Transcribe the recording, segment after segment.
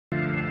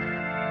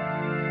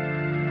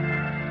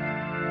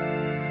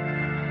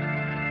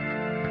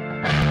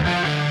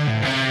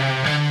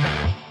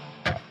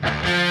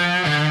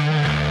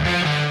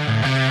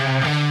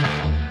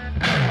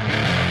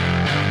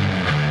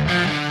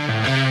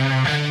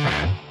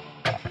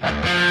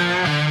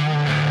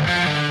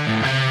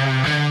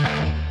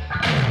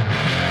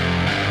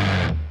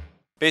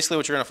Basically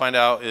what you're going to find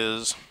out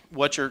is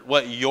what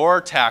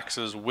your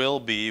taxes will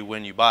be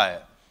when you buy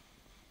it.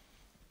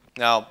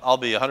 Now, I'll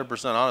be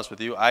 100% honest with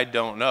you, I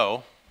don't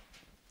know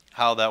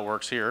how that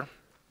works here.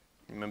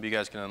 Maybe you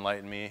guys can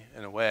enlighten me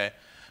in a way.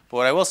 But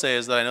what I will say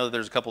is that I know that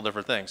there's a couple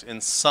different things. In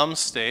some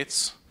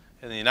states,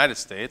 in the United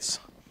States,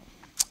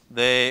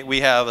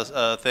 we have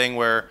a thing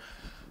where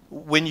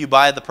when you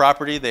buy the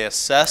property, they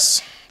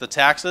assess the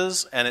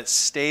taxes and it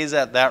stays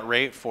at that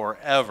rate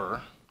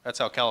forever. That's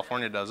how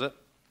California does it.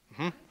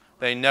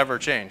 They never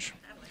change.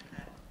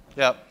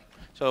 Yep.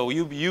 So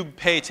you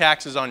pay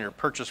taxes on your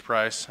purchase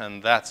price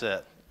and that's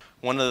it.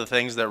 One of the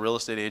things that real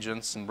estate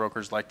agents and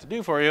brokers like to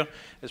do for you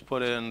is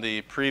put in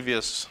the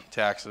previous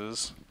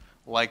taxes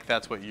like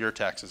that's what your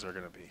taxes are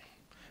going to be.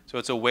 So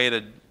it's a way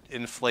to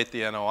inflate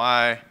the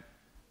NOI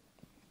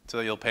so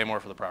that you'll pay more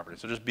for the property.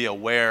 So just be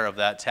aware of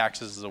that.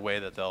 Taxes is a way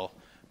that they'll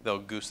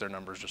goose their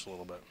numbers just a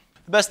little bit.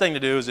 The best thing to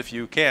do is, if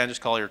you can,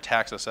 just call your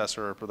tax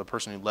assessor or the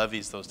person who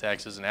levies those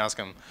taxes and ask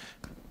them,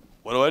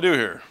 what do I do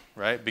here?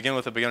 Right? Begin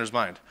with a beginner's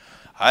mind.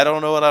 I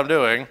don't know what I'm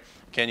doing.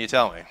 Can you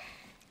tell me?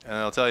 And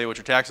they'll tell you what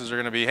your taxes are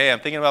going to be. Hey, I'm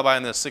thinking about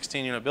buying this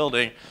 16-unit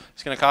building.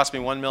 It's going to cost me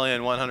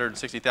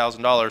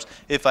 $1,160,000.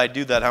 If I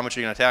do that, how much are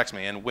you going to tax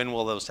me? And when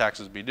will those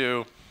taxes be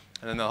due?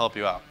 And then they'll help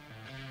you out.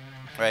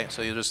 Right?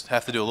 So you just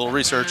have to do a little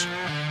research.